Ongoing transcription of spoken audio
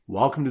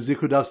Welcome to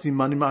Zichud Daf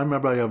Simanim. I'm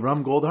Rabbi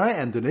Avram Goldhar,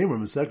 and today we're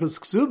Mesechus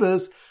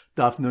Kesubos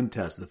Daf Nun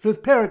Tes, the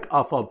fifth parak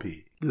Afal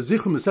Pi. The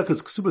Zichud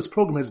Mesechus Kesubos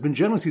program has been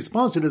generously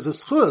sponsored as a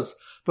schus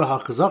for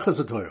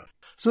Hachazachas Torah.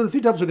 So the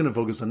three topics we're going to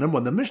focus on. Number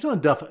one, the Mishnah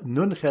on Daf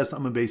Nun Ches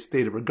Amabei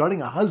stated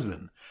regarding a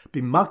husband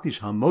being makdish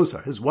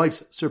hamosar, his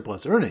wife's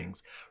surplus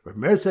earnings. Rav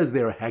Meir says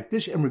they are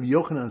hektish, and Rabbi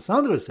Yochanan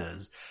Sandra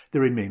says they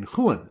remain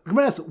chulin. The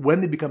Gemara asks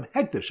when they become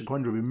hektish,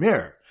 according to Rabbi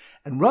Meir.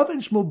 And Rav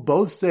and Shmuel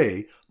both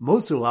say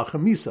moser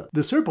lachamisa.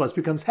 The surplus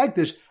becomes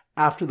hektish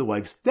after the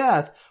wife's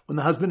death, when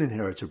the husband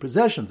inherits her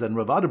possessions. And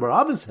Rav Ada bar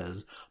Abba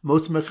says,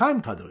 most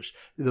mechaim kadosh,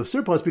 the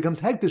surplus becomes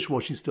hektish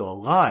while she's still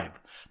alive.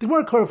 The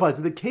Gemara clarifies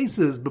that the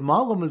cases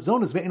b'malam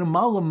mazonas ve'ena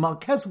malam mal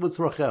kesubos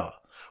rachel,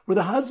 where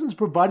the husband's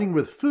providing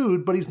with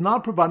food, but he's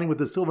not providing with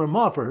the silver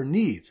ma for her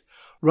needs.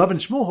 Rav and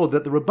Shmuel hold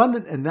that the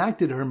Rabbanan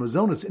enacted her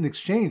mazonas in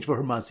exchange for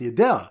her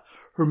masiyadeh,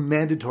 her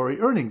mandatory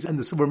earnings, and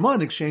the silver ma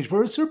in exchange for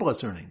her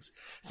surplus earnings.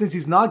 Since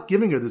he's not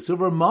giving her the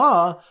silver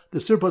ma,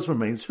 the surplus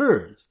remains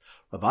hers.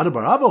 Rav Ada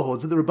bar Abba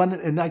holds that the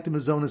Rabbanan enacted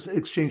mazonas in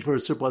exchange for her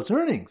surplus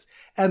earnings,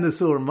 and the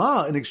silver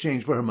ma in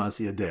exchange for her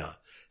masiyadeh.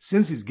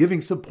 Since he's giving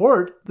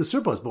support, the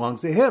surplus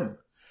belongs to him.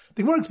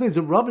 The Gemara explains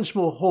that Rav and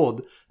Shmuel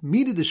hold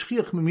mida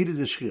d'shchiach memida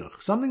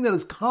d'shchiach. Something that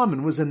is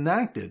common was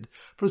enacted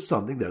for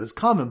something that is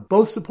common.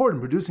 Both support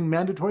and producing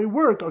mandatory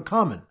work are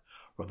common.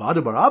 Rav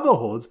Ada bar Abba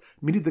holds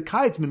mida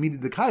d'kayetz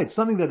memida d'kayetz.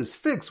 Something that is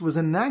fixed was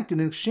enacted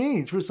in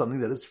exchange for something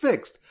that is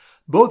fixed.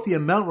 Both the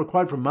amount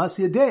required for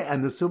masiyadeh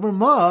and the silver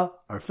ma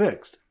are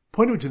fixed.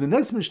 Pointing to the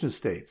next Mishnah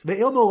states,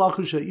 these are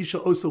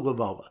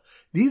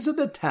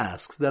the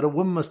tasks that a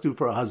woman must do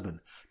for her husband.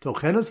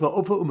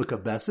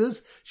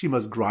 She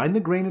must grind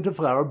the grain into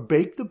flour,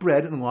 bake the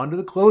bread, and launder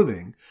the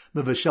clothing.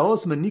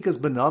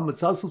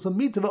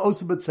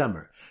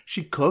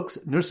 She cooks,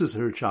 nurses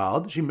her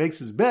child, she makes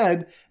his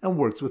bed, and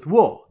works with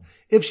wool.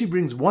 If she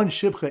brings one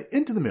shivcha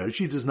into the marriage,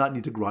 she does not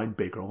need to grind,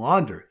 bake, or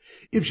launder.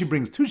 If she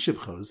brings two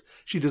shivchos,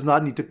 she does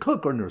not need to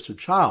cook or nurse her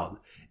child.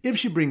 If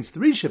she brings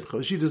three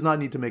shivchos, she does not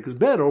need to make his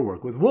bed or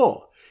work with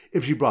wool.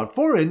 If she brought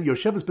four in,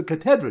 Yosheves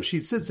b'katedra, she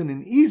sits in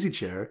an easy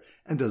chair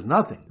and does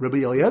nothing. Rabbi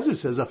Eliezer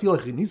says, even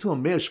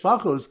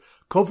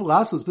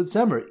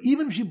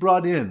if she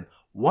brought in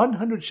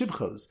 100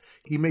 shivchos,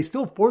 he may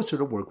still force her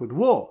to work with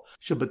wool.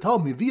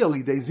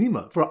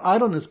 For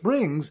idleness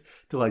brings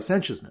to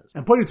licentiousness.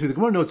 And pointing through the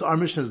Gemara notes, our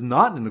Mishnah is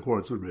not in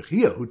accordance with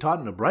Rechia, who taught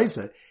in a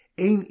brisa,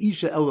 Ein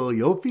isha el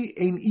yofi,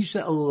 ein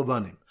isha el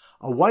lavanim.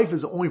 A wife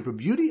is only for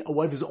beauty, a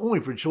wife is only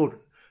for children.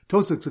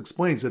 Tosafos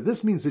explains that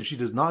this means that she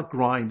does not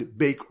grind,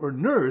 bake, or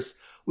nurse,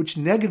 which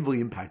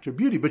negatively impact her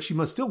beauty, but she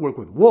must still work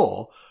with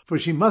wool, for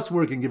she must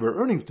work and give her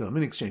earnings to him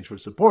in exchange for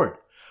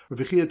support.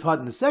 Rabbi Chia taught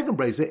in the second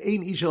brisa,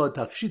 Ein isha la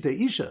takshita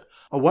isha.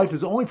 A wife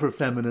is only for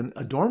feminine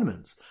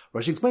adornments.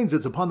 Rashi explains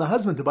it's upon the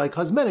husband to buy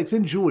cosmetics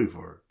and jewelry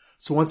for her.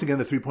 So once again,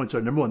 the 3 points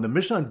are: number one, the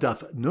Mishnah on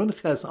Daf Nun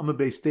Ches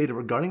Amabei stated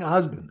regarding a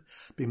husband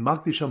being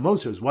makdish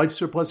hamoser, his wife's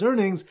surplus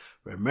earnings.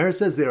 Rav Meir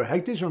says they are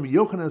hektish, and Rabbi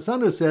Yochanan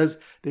Sandra says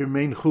they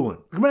remain chulin.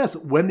 The Gemara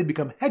asks when they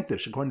become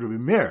hektish, according to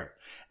Rabbi Meir.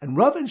 And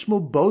Rav and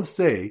Shmuel both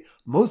say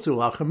moser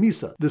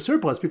lachamisa. The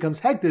surplus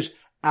becomes hektish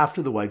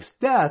after the wife's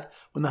death,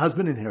 when the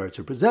husband inherits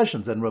her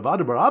possessions. And Rav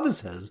Ada bar Abba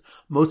says,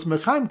 most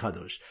mechaim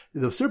kadosh,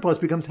 the surplus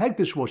becomes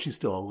hektish while she's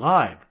still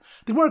alive.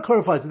 The Gemara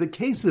clarifies that the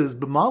cases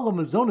b'malam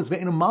mazonas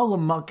ve'ena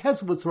malam mal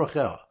kesubos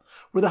rachel,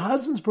 where the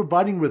husband's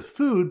providing with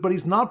food, but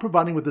he's not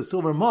providing with the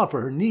silver ma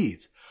for her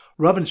needs.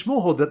 Rav and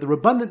Shmuel hold that the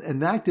Rabbanan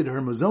enacted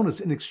her mazonas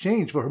in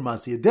exchange for her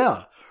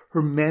masiyadeh,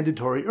 her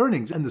mandatory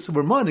earnings, and the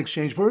silver ma in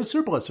exchange for her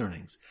surplus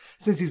earnings.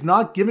 Since he's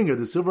not giving her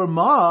the silver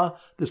ma,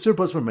 the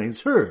surplus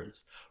remains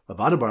hers. Rav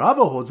Ada bar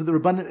Abba holds that the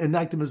Rabbanan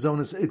enacted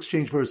mazonas in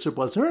exchange for her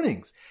surplus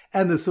earnings,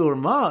 and the silver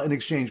ma in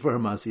exchange for her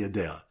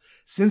masiyadeh.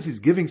 Since he's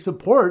giving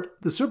support,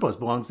 the surplus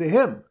belongs to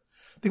him.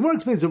 The Gemara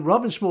explains that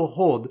Rav and Shmuel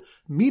hold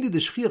mida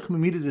d'shchiach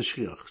memida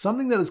d'shchiach.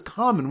 Something that is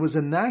common was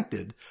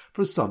enacted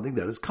for something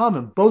that is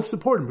common. Both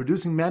support and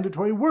producing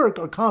mandatory work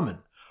are common.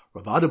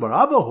 Rav Ada bar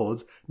Abba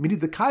holds mida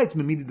d'kayetz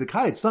memida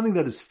d'kayetz. Something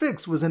that is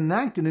fixed was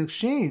enacted in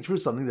exchange for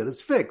something that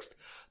is fixed.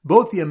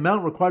 Both the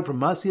amount required for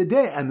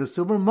masiyadeh and the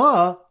silver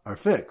ma are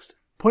fixed.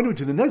 Pointing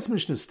to the next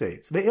Mishnah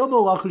states, these are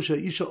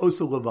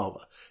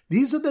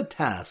the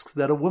tasks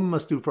that a woman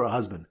must do for her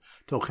husband.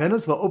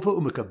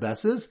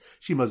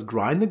 She must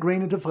grind the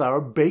grain into flour,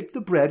 bake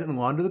the bread, and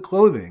launder the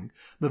clothing.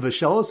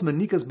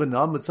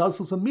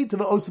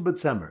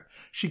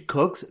 She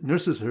cooks,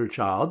 nurses her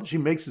child, she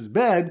makes his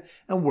bed,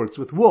 and works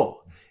with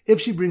wool. If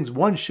she brings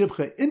one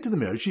shivcha into the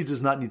marriage, she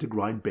does not need to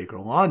grind, bake, or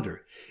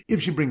launder.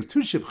 If she brings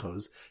two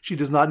shivchos, she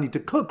does not need to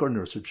cook or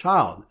nurse her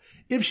child.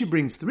 If she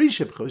brings three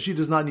shivchos, she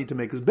does not need to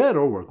make his bed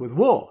or work with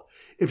wool.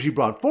 If she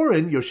brought four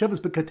in,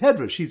 Yosheves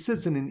b'katedra, she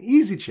sits in an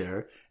easy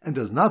chair and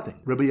does nothing.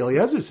 Rabbi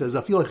Eliezer says,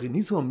 even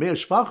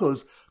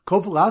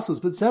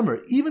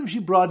if she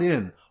brought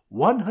in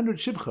 100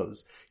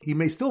 shivchos, he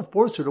may still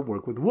force her to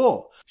work with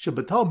wool.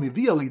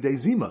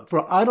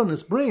 For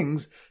idleness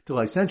brings to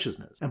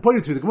licentiousness. And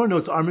pointing through the Gemara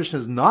notes, our Mishnah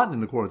is not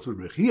in accordance with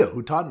Rechia,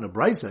 who taught in a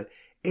brisa,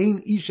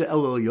 Ein isha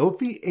el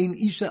yofi, ein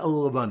isha el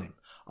lavanim.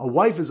 A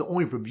wife is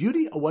only for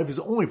beauty, a wife is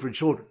only for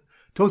children.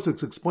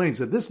 Tosafos explains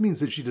that this means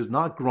that she does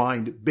not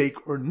grind,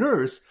 bake, or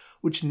nurse,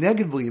 which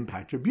negatively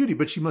impact her beauty,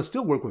 but she must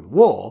still work with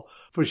wool,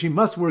 for she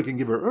must work and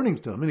give her earnings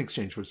to him in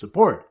exchange for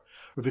support.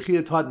 Rabbi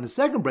Chia taught in the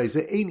second brayse,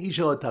 Ein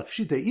isha la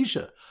takshita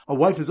isha. A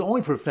wife is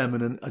only for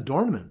feminine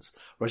adornments.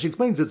 Rashi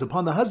explains it's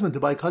upon the husband to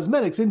buy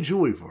cosmetics and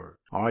jewelry for her.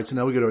 Alright, so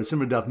now we get our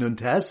Simon Daf Nun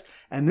Tes,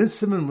 and this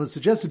Simon was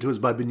suggested to us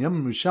by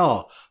Binyamin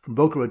Mushal from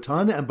Boca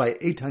Raton and by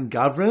Eitan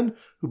Gavrin,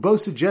 who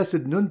both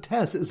suggested Nun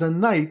Tes is a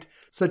knight,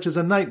 such as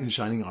a knight in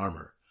shining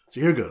armor.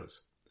 So here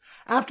goes.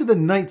 After the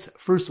knight's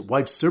first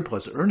wife's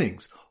surplus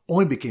earnings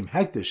only became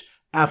hektish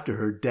after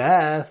her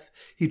death,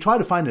 he tried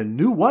to find a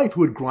new wife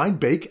who would grind,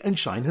 bake, and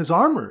shine his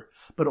armor,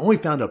 but only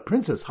found a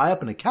princess high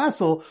up in a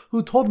castle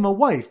who told him a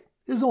wife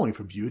is only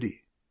for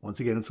beauty. Once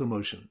again in slow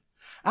motion.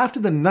 After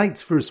the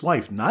knight's first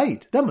wife,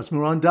 knight, that must be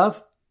on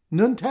Daf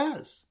Nun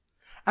Tes.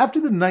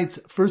 After the knight's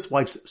first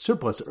wife's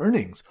surplus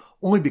earnings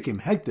only became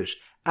hektish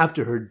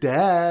after her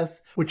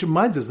death, which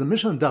reminds us the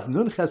Mishnah Daf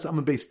Nun Ches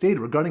Amabay stated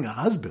regarding a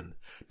husband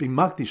being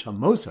makdish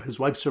hamosa, his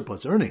wife's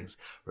surplus earnings.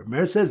 Rav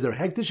Meir says they're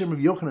hektish, and Rav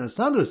Yochanan and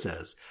Sandra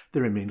says they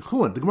remain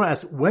chuan. The Gemara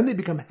asks when they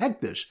become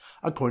hektish,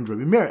 according to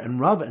Rav Meir, and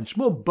Rav and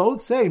Shmuel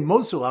both say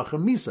moser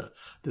lachar misa.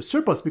 The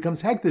surplus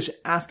becomes hektish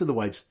after the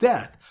wife's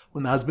death,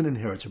 when the husband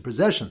inherits her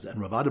possessions.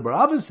 And Rav Ada bar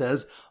Ava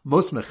says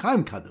mos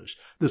mechaim kadosh.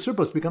 The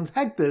surplus becomes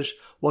hektish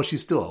while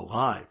she's still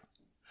alive.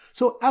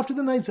 So after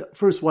the knight's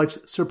first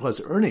wife's surplus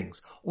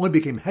earnings only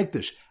became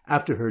hektish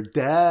after her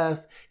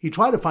death, he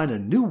tried to find a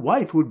new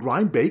wife who would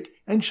grind, bake,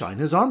 and shine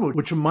his armor,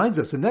 which reminds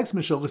us the next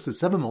Mishnah lists the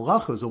 7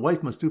 malachos a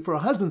wife must do for a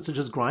husband, such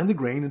as grind the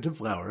grain into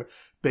flour,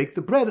 bake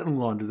the bread, and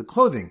launder the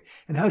clothing,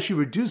 and how she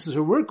reduces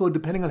her workload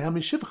depending on how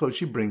many shivchot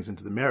she brings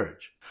into the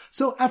marriage.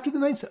 So after the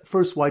knight's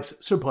first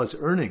wife's surplus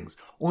earnings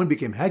only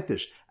became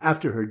hektish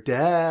after her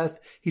death,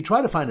 he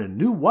tried to find a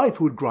new wife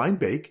who would grind,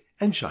 bake,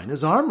 and shine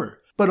his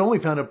armor, but only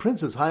found a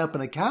princess high up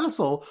in a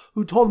castle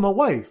who told him a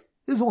wife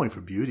is only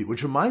for beauty,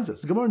 which reminds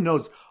us, the Gemara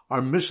notes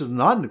our Mishnah is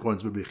not in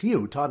accordance with Rabbi Chia,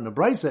 who taught in a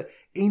brayse,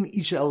 Ein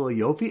isha el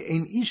yofi,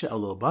 ein isha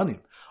el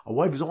banim. A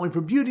wife is only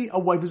for beauty, a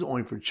wife is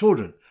only for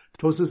children.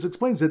 Tosafos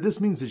explains that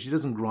this means that she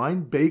doesn't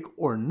grind, bake,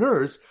 or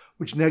nurse,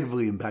 which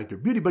negatively impact her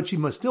beauty, but she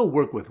must still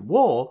work with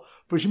wool,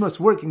 for she must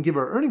work and give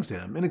her earnings to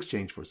him in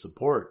exchange for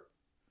support.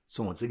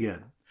 So once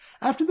again,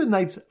 after the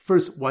knight's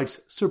first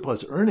wife's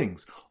surplus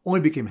earnings only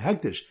became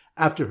hektish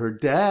after her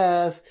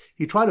death,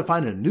 he tried to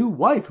find a new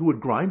wife who would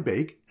grind,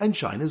 bake, and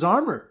shine his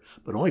armor,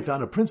 but only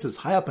found a princess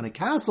high up in a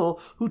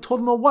castle who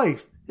told him a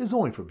wife is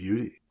only for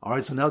beauty.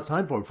 Alright, so now it's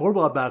time for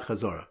Forbal Abad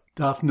Chazara.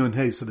 Daf Nun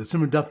Hey. So the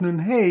Simmer Daf Nun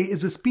Hey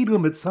is a speed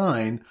limit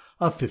sign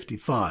of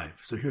 55.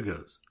 So here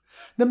goes.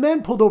 The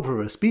man pulled over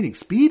for a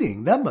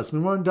speeding, that must be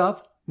more on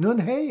Daf Nun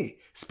Hey.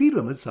 Speed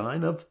limit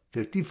sign of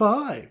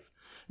 55.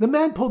 The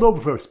man pulled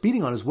over for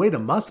speeding on his way to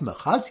Mas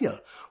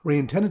Mechasya, where he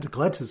intended to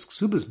collect his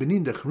Kesubos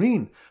benin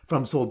dechrin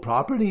from sold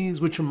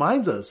properties, which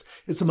reminds us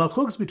it's a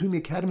machlokes between the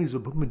academies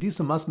of Pumbedisa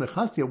and Mas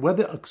Mechasya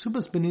whether a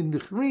Kesubos benin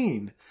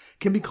dechrin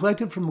can be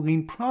collected from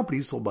lien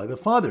property sold by the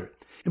father.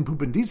 In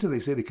Pumbedisa they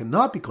say they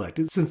cannot be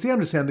collected since they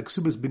understand the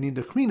Kesubos benin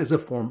dechrin as a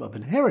form of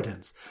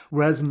inheritance,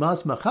 whereas in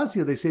Mas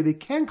Mechasya they say they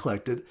can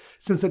collect it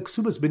since the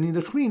Kesubos benin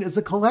dechrin is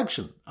a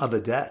collection of a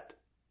debt.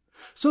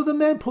 So the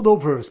man pulled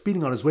over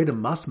speeding on his way to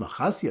Mas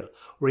Mechasya,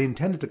 where he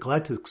intended to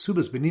collect his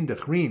Kesubos benin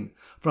dechrin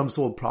from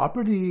sold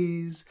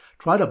properties,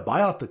 tried to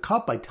buy off the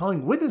cop by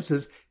telling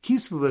witnesses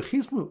Kisvu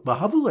v'chismu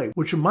v'havule,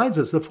 which reminds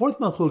us the fourth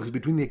machlokes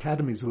between the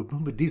academies of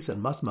Pumbedisa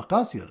and Mas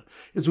Mechasya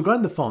is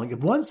regarding the following. If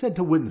one said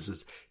to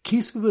witnesses,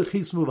 Kisvu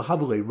v'chismu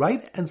v'havule,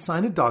 write and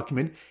sign a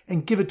document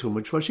and give it to him,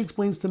 which Rashi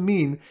explains to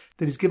mean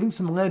that he's giving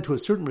some land to a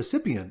certain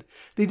recipient,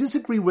 they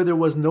disagree where there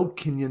was no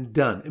kinyan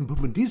done. In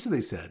Pumbedisa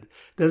they said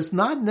that it's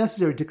not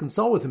necessary to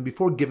consult with him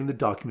before giving the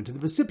document to the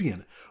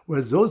recipient,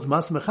 whereas those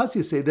Mas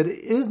Mechasya say that it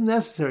is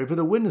necessary for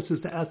the witnesses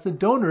to ask the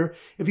donor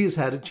if he has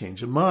had a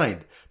change of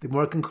mind. The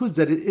Gemara concludes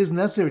that it is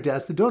necessary to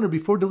ask the donor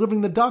before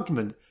delivering the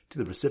document to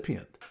the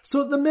recipient.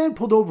 So the man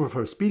pulled over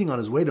for speeding on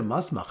his way to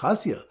Mas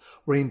Mechasya,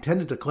 where he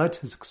intended to collect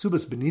his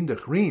Kesubos benin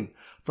dechrin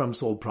from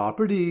sold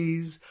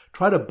properties,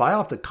 tried to buy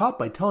off the cop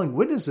by telling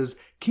witnesses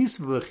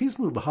Kisvu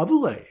v'chismu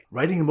v'havule,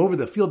 writing him over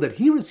the field that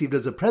he received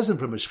as a present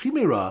from a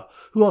shchimera,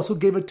 who also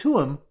gave it to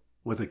him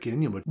with a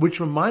kinyan, which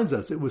reminds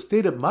us it was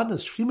stated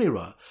matnas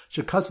shchimera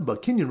shekasub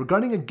kinyan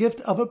regarding a gift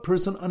of a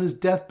person on his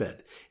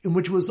deathbed, in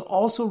which it was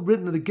also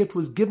written that the gift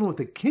was given with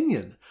a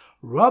kinyan.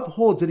 Rav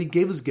holds that he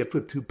gave his gift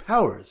with two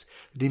powers,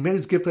 that he made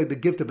his gift like the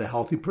gift of a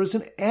healthy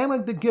person and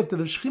like the gift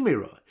of a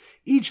shchimera.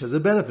 Each has a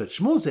benefit.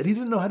 Shmuel said he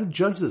didn't know how to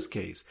judge this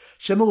case.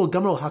 For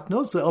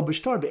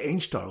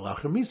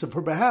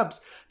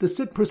perhaps the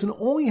sick person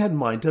only had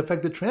mind to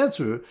affect the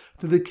transfer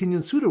to the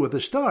kinyan suitor with a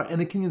star,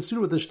 and a kinyan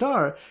suitor with a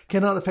star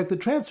cannot affect the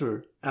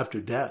transfer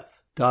after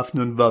death. Daf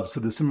Nun Vav.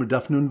 So the Simmer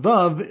Daf Nun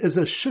Vav is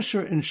a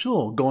shusher in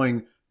shul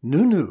going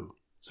nu.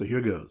 So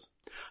here goes.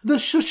 The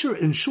shusher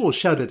in shul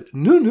shouted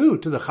nu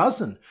to the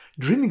chassan,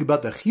 dreaming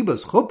about the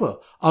chibas chuppah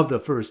of the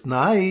first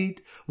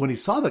night, when he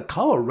saw the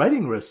kala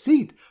writing a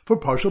receipt for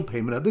partial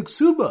payment of the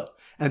ksuba,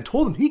 and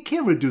told him he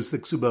can't reduce the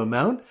ksuba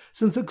amount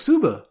since the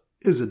ksuba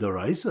is a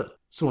daraisa.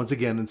 So once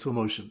again in slow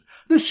motion,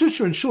 the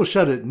shusher and shul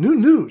shouted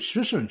nu,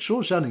 shusher and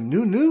shul shouting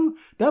nu,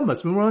 that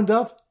must be more on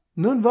daf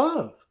nun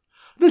vav.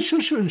 The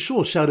shusher and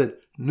shul shouted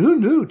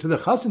nu to the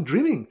chassan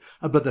dreaming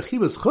about the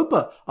chibas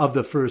chuppah of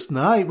the first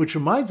night, which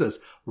reminds us,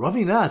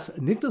 Ravi Nas,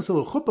 niknas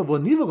al chuppah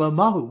v'nivala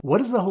mahu.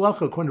 What is the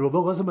halacha according to Rabbi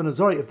Elazar ben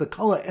Azariah if the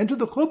kala entered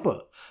the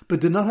chuppah but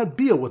did not have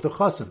bia with the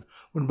chassan?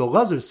 When Rabbi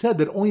Elazar said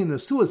that only a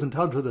nesua is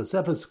entitled to the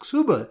sefes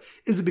ksuba,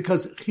 is it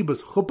because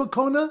chibas chuppah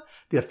kona,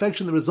 the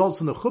affection that results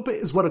from the chuppah,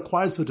 is what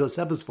acquires the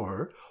sefes for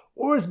her,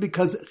 or is it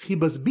because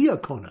chibas bia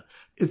kona,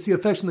 it's the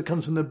affection that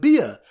comes from the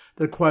bia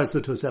that acquires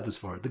the tosefes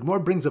for her? The Gemara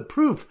brings a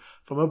proof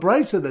from a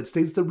brisa that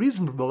states the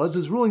reason for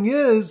Boaz's ruling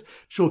is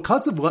shul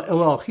katzav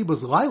ela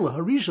chibas laila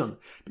harishon,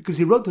 because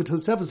he wrote the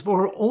tosefes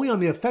for her only on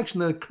the affection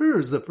that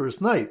occurs the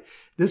first night.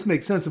 This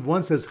makes sense if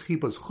one says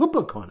chibas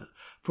chuppah kona,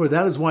 for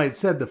that is why it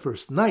said the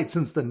first night,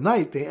 since the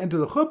night they enter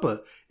the chuppah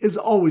is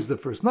always the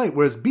first night,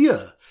 whereas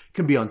bia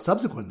can be on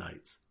subsequent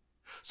nights.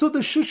 So the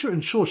shusher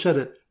and shul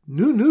shouted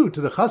nu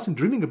to the chassan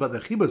dreaming about the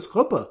chibas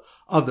chuppah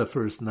of the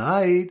first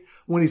night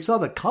when he saw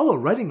the kala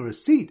writing a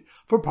receipt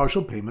for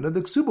partial payment of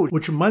the ksuba,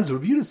 which reminds us,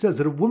 Rav Yehuda says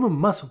that a woman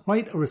must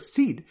write a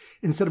receipt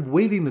instead of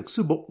waiving the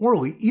ksuba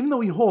orally, even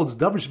though he holds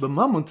davar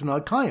b'mammon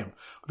tanai kayim.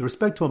 With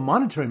respect to a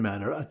monetary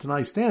matter, a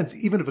tanai stands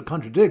even if it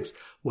contradicts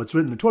what's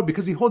written in the Torah,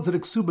 because he holds that a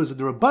ksuba is a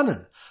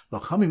derabbanan. The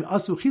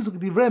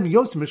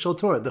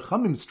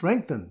chamim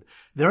strengthened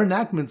their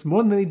enactments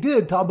more than they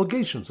did to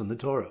obligations in the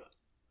Torah.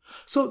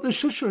 So the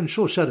shusher and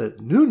shul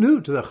shouted nu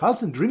to the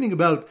chassan dreaming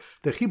about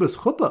the chibas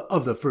chuppah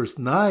of the first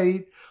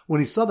night when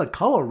he saw the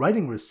kala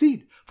writing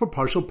receipt for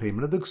partial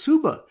payment of the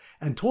ksuba,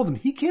 and told him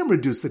he can't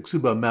reduce the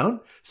ksuba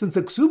amount since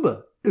the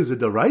ksuba is a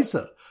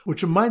daraisa.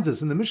 Which reminds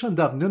us, in the Mishnah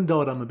Daf Nun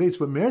Daled Amud Beis,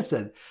 where Meir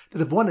said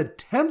that if one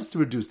attempts to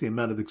reduce the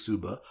amount of the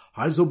ksuba,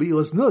 harzo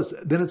bi'ilas nus,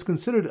 then it's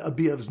considered a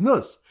bi'av's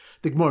nus.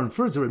 The Gemara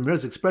infers that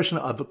Meir's expression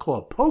of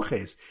kol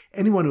poches,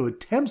 anyone who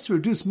attempts to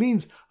reduce,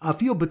 means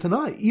afil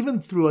b'tanai,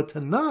 even through a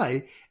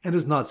tanai, and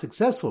is not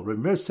successful.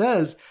 Meir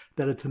says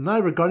that a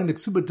tanai regarding the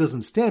ksuba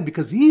doesn't stand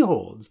because he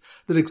holds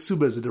that a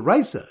ksuba is a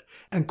deraisa,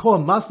 and kol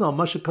masna al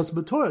masha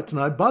kasab Torah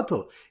tanai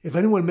batal. If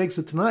anyone makes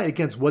a tanai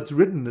against what's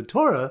written in the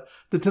Torah,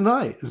 the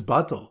tanai is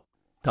batal.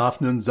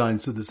 Daf Nun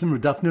Zayin. So the Simmer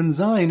Daf Nun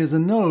Zayin is a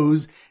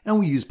nose, and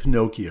we use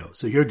Pinocchio.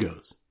 So here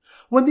goes.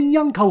 When the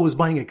young couple was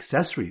buying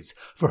accessories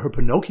for her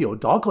Pinocchio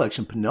doll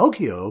collection,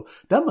 Pinocchio,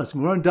 that must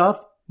be on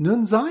Daf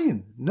Nun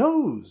Zayin,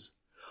 nose.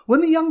 When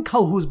the young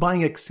couple who was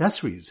buying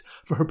accessories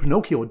for her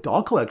Pinocchio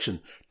doll collection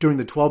during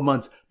the 12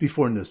 months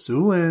before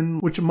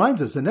Nesuin, which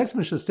reminds us, the next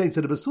Mishnah states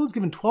that a Basul is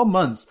given 12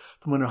 months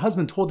from when her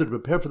husband told her to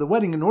prepare for the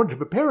wedding in order to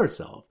prepare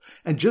herself.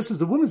 And just as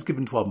the woman is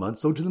given 12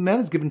 months, so too the man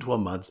is given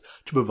 12 months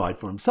to provide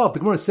for himself. The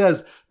Gemara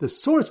says the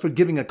source for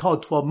giving a call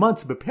 12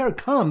 months to prepare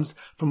comes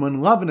from when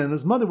Lavan and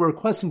his mother were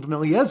requesting from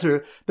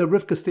Eliezer that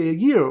Rivka stay a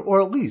year,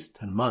 or at least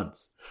 10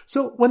 months.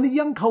 So when the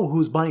young couple who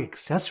was buying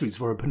accessories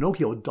for her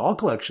Pinocchio doll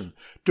collection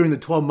during the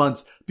 12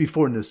 months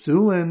before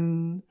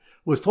Nesuin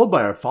was told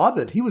by her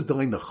father that he was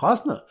delaying the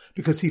chasna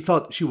because he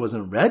felt she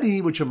wasn't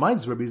ready, which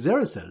reminds Rabbi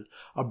Zera said,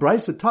 a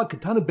brisa taught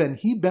katana ben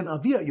he ben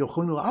avia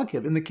yochonu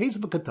la'akev. In the case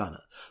of a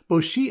katana,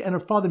 both she and her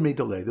father may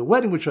delay the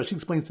wedding, which Rashi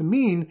explains to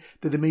mean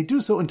that they may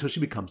do so until she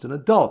becomes an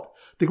adult.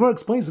 The Gemara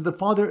explains that the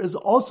father is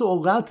also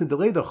allowed to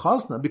delay the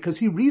chasna because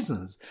he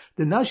reasons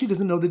that now she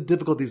doesn't know the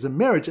difficulties of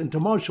marriage, and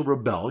tomorrow she'll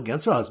rebel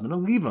against her husband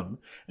and leave him,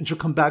 and she'll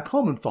come back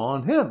home and fall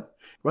on him.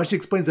 Rashi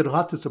explains that he'll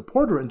have to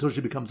support her until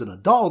she becomes an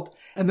adult,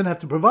 and then have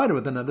to provide her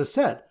with another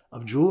set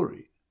of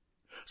jewelry.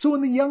 So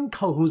when the young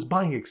couple who was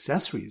buying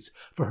accessories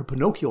for her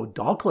Pinocchio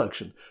doll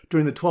collection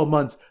during the 12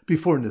 months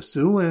before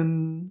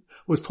Nesuin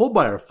was told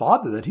by her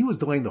father that he was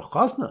delaying the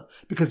chasna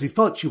because he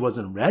felt she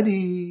wasn't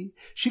ready,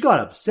 she got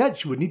upset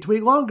she would need to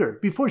wait longer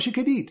before she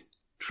could eat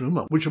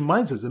truma, which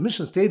reminds us, the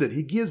Mishnah stated,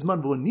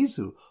 "Higiyazman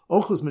v'onisu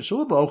ochus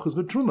mishalava ochus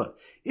b'truma."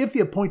 If the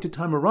appointed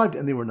time arrived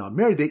and they were not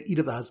married, they eat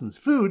of the husband's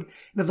food,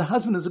 and if the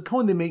husband is a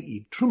Kohen, they may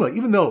eat truma.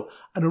 Even though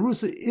an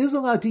arusa is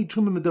allowed to eat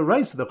truma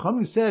midaraisa, the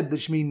Chachamim said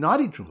that she may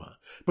not eat truma,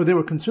 but they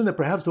were concerned that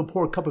perhaps they'll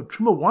pour a cup of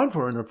truma wine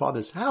for her in her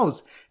father's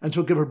house, and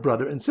she'll give her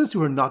brother and sister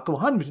who are not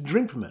Kohanim to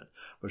drink from it.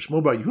 Rosh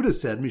Shmuel Bar Yehuda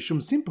said,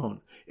 "Mishum simpon."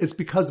 It's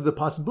because of the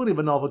possibility of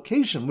a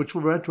nullification, which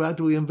will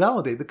retroactively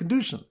invalidate the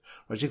kedushin.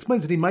 Rashi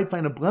explains that he might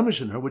find a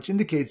blemish in her, which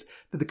indicates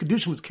that the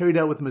kedushin was carried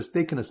out with a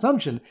mistaken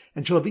assumption,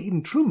 and she'll have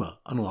eaten truma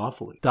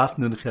unlawfully. Daf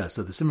Nun Ches.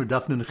 So the Simmer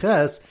Daf Nun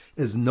Ches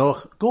is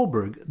Noach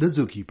Goldberg, the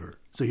zookeeper.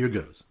 So here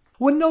goes.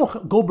 When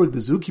Noach Goldberg, the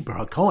zookeeper,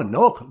 HaKohen,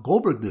 Noach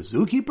Goldberg, the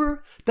zookeeper,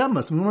 that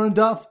must be more in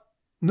Daf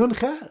Nun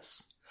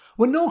Ches.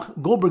 When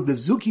Noach Goldberg, the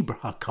zookeeper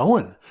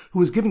HaKohen, who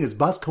was giving his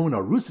bas Kohen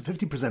Arusa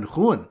 50%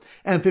 chun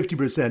and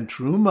 50%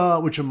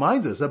 truma, which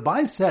reminds us,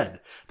 Abai said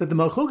that the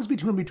malchokas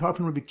between Rabbi Tarfon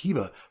and Rabbi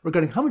Kiva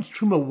regarding how much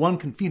truma one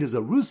can feed as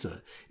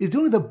Arusa is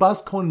doing with a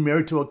bas Kohen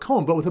married to a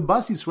Kohen, but with a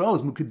bas Yisrael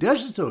as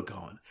Mukadeshes to a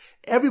Kohen,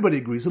 everybody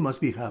agrees it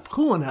must be half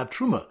chul and half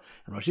truma.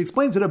 And Rashi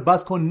explains that a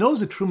bas kohen knows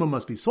that truma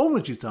must be sold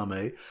when she's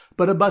tameh,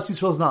 but a bas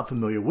Yisrael is not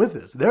familiar with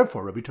this.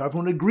 Therefore, Rabbi Tarfon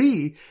would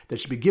agree that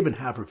she be given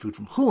half her food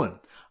from chulin.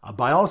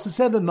 Abai also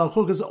said that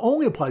malchukas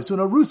only applies to an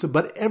arusa,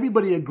 but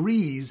everybody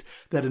agrees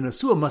that an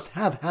asua must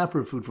have half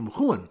her food from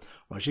chulin.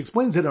 Rashi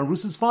explains that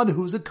arusa's father,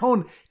 who is a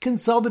kohen, can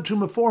sell the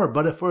truma for her,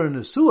 but if for an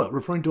asua,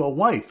 referring to a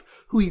wife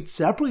who eats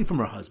separately from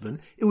her husband,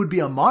 it would be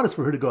immodest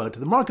for her to go out to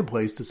the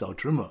marketplace to sell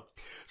truma.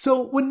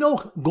 So when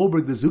Noach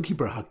Goldberg, the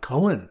zookeeper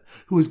HaKohen,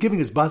 who was giving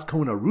his bas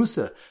Kohen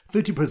Arusa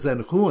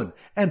 50% chulin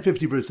and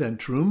 50%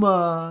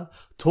 truma,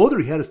 told her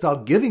he had to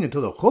stop giving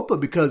until the chuppah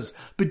because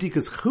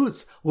bedikas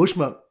chutz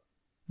loshma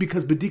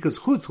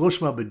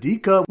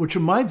bedika, which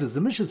reminds us,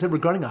 the Mishnah said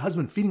regarding a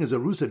husband feeding his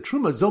arusa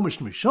truma zomish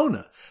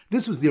mishona.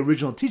 This was the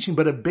original teaching,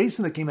 but a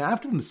basin that came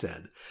after them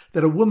said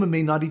that a woman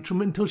may not eat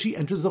truma until she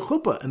enters the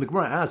chuppah. And the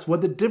Gemara asks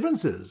what the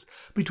difference is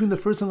between the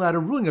first and latter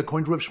ruling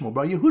according to Rav Shmuel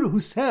bar Yehuda, who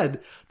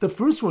said the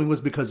first ruling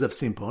was because of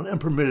simpon and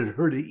permitted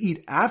her to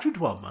eat after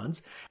 12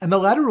 months, and the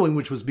latter ruling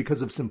which was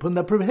because of simpon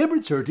that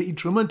prohibits her to eat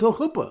truma until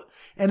chuppah.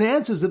 And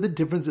answers that the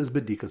difference is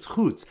bedikas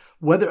chutz,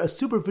 whether a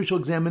superficial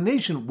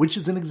examination, which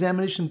is an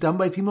examination done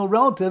by female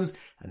relatives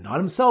and not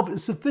himself,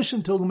 is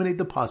sufficient to eliminate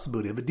the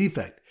possibility of a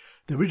defect.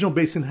 The original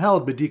basin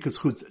held bedikas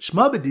chutz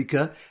shma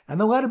bedika, and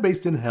the latter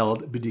basin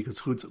held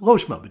bedikas chutz lo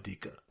shma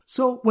bedika.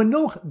 So when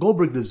Noach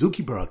Goldberg, the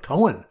zookeeper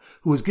HaKohen,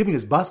 who was giving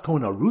his bas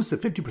Kohen Arusa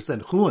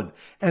 50% chulin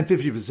and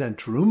 50%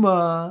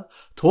 truma,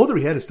 told her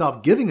he had to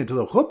stop giving until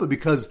the chuppah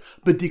because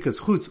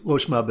bedikas chutz lo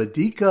shma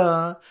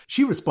bedika,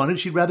 she responded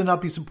she'd rather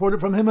not be supported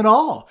from him at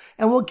all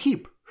and will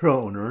keep her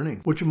own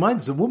earnings. Which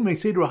reminds us, a woman may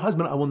say to her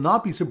husband, I will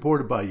not be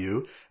supported by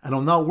you, and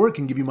I'll not work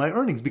and give you my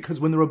earnings, because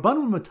when the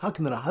Rabbanim were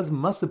talking that a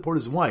husband must support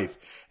his wife,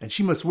 and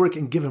she must work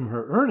and give him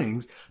her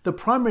earnings, the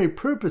primary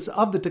purpose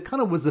of the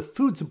takana was the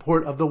food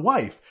support of the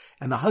wife,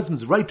 and the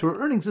husband's right to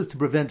her earnings is to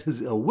prevent his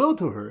ill will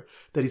to her,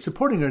 that he's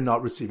supporting her and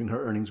not receiving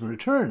her earnings in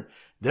return.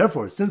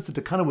 Therefore, since the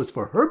takana was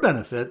for her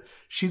benefit,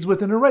 she's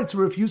within her rights to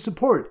refuse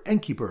support and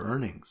keep her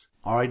earnings.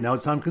 Alright, now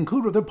it's time to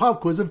conclude with a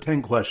pop quiz of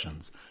 10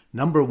 questions.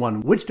 Number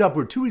 1, which daf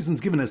were 2 reasons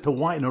given as to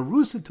why an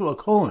arusa to a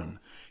kohen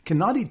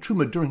cannot eat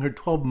truma during her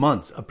 12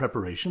 months of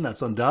preparation?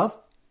 That's on daf.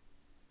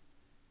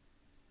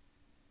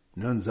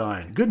 Nun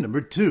zayin. Good.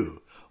 Number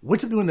 2,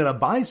 which of the one that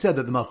Abai said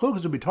that the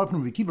malchukas would be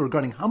talking to Rekiva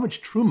regarding how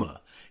much truma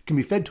can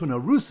be fed to an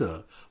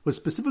arusa was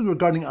specifically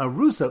regarding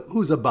arusa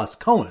who's a bas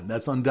kohen?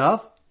 That's on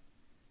daf.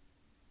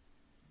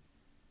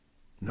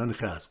 Nun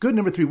chas. Good.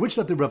 Number 3, which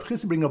daf did Rav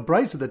Chisda bring a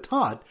brisa that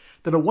taught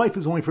that a wife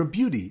is only for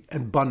beauty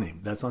and banim?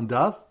 That's on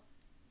daf.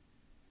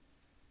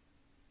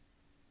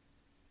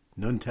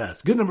 Nun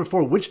tes. Good. Number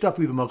 4, which daf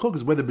we have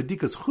malchukas whether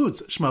bedikas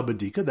chutz shma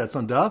bedika? That's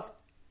on daf.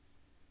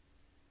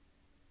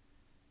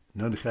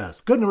 Nun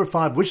ches. Good. Number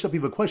 5, which daf we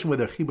have a question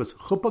whether chibas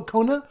chuppah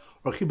kona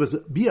or chibas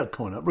bia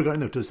kona regarding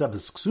the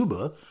tosefes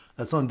ksuba?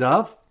 That's on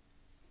daf.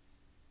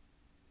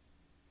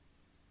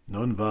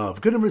 Nun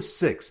vav. Good. Number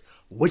 6,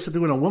 which daf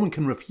when a woman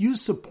can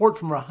refuse support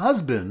from her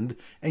husband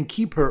and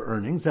keep her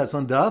earnings? That's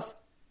on daf.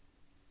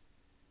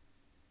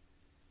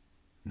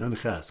 Nun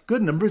ches.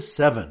 Good. Number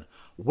 7,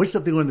 which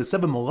daf they learn the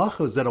 7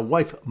 malachos that a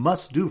wife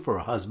must do for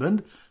her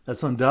husband?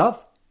 That's on daf.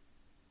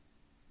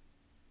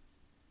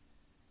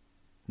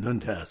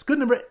 Nun tes. Good.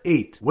 Number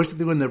 8, which daf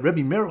they learn that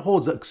Rebbe Meir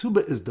holds that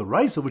ksuba is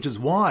deraisa, which is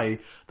why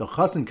the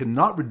chassan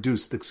cannot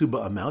reduce the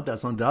ksuba amount?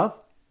 That's on daf.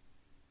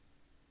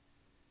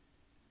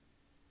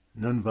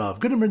 Nun vav.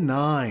 Good. Number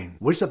 9,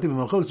 which daf they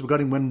learn malachos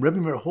regarding when Rebbe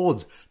Meir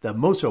holds that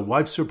most of her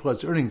wife's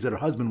surplus earnings that her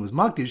husband was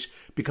makdish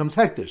becomes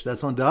hektish?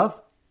 That's on daf.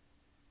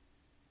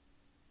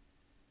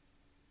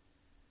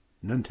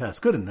 Nun tes.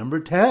 Good. And number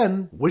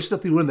 10, which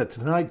daf they learn that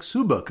Tanai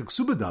ksuba,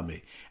 ksuba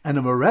dami, and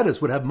a moretis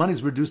would have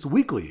monies reduced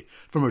weekly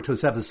from her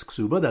tosefes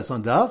ksuba? That's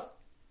on daf.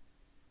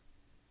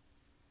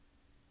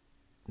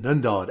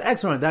 Nun daled.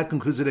 Excellent. That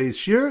concludes today's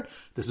shir.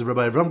 This is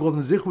Rabbi Avram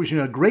Golden Zich wishing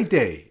you a great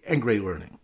day and great learning.